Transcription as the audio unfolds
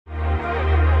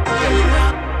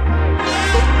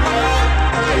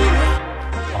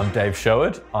I'm Dave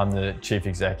Sherwood. I'm the Chief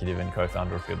Executive and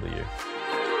Co-Founder of BibliU.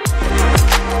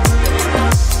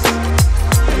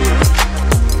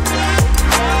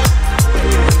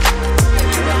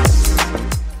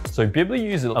 So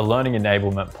BibliU is a learning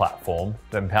enablement platform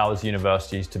that empowers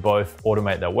universities to both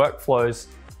automate their workflows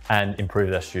and improve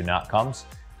their student outcomes.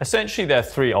 Essentially, there are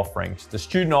three offerings. The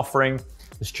student offering,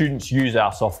 the students use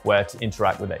our software to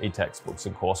interact with their e-textbooks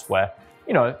and courseware.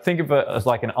 Think of it as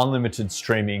like an unlimited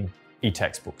streaming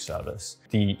e-textbook service.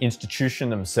 The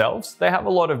institution themselves, they have a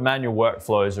lot of manual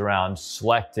workflows around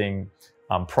selecting,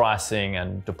 pricing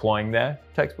and deploying their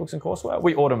textbooks and courseware.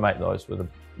 We automate those with a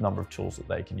number of tools that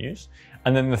they can use.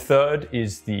 And then the third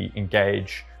is the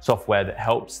Engage software that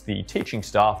helps the teaching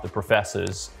staff, the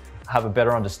professors, have a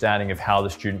better understanding of how the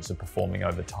students are performing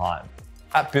over time.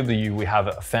 At BibliU, we have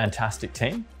a fantastic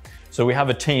team. So we have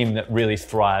a team that really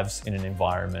thrives in an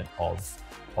environment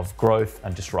of growth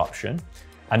and disruption.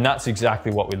 And that's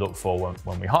exactly what we look for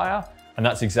when we hire. And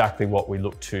that's exactly what we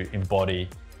look to embody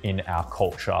in our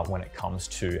culture when it comes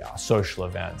to our social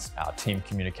events, our team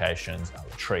communications, our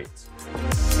retreats.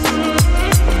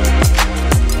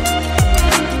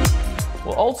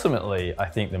 Well, ultimately, I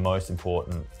think the most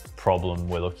important problem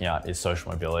we're looking at is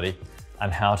social mobility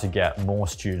and how to get more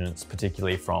students,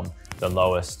 particularly from the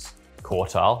lowest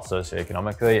quartile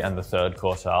socioeconomically and the third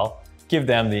quartile, give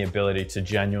them the ability to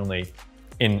genuinely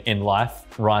in life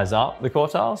rise up the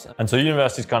quartiles. And so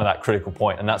university is kind of that critical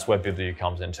point, and that's where BibliU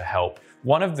comes in to help.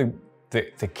 One of the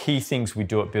key things we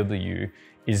do at BibliU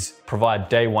is provide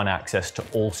day one access to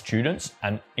all students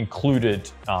and included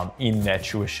in their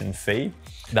tuition fee.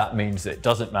 That means that it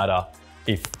doesn't matter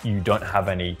if you don't have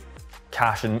any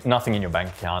cash and nothing in your bank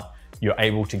account, you're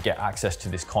able to get access to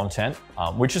this content,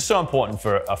 which is so important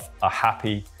for a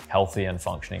happy, healthy and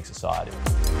functioning society.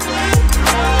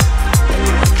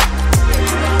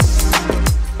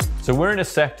 So we're in a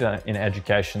sector in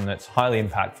education that's highly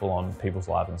impactful on people's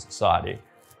lives and society,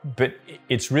 but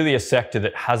it's really a sector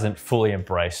that hasn't fully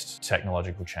embraced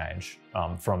technological change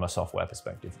from a software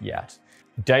perspective yet.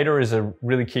 Data is a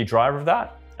really key driver of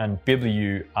that, and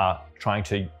BibliU are trying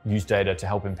to use data to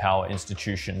help empower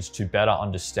institutions to better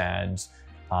understand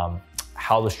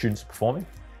how the students are performing.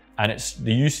 And it's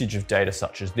the usage of data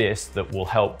such as this that will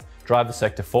help drive the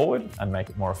sector forward and make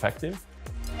it more effective.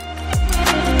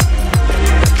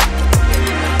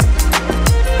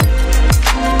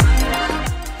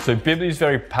 So BibliU is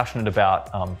very passionate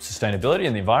about sustainability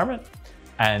and the environment,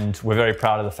 and we're very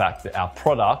proud of the fact that our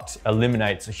product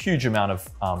eliminates a huge amount of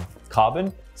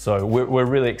carbon. So we're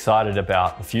really excited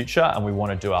about the future, and we want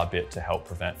to do our bit to help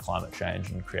prevent climate change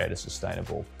and create a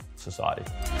sustainable society.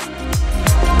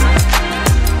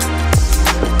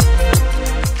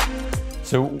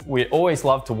 So we always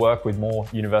love to work with more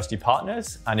university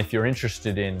partners, and if you're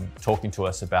interested in talking to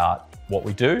us about what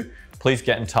we do, please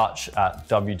get in touch at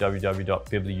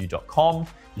www.bibliu.com.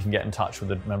 You can get in touch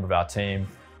with a member of our team,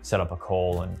 set up a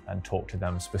call and talk to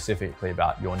them specifically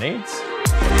about your needs.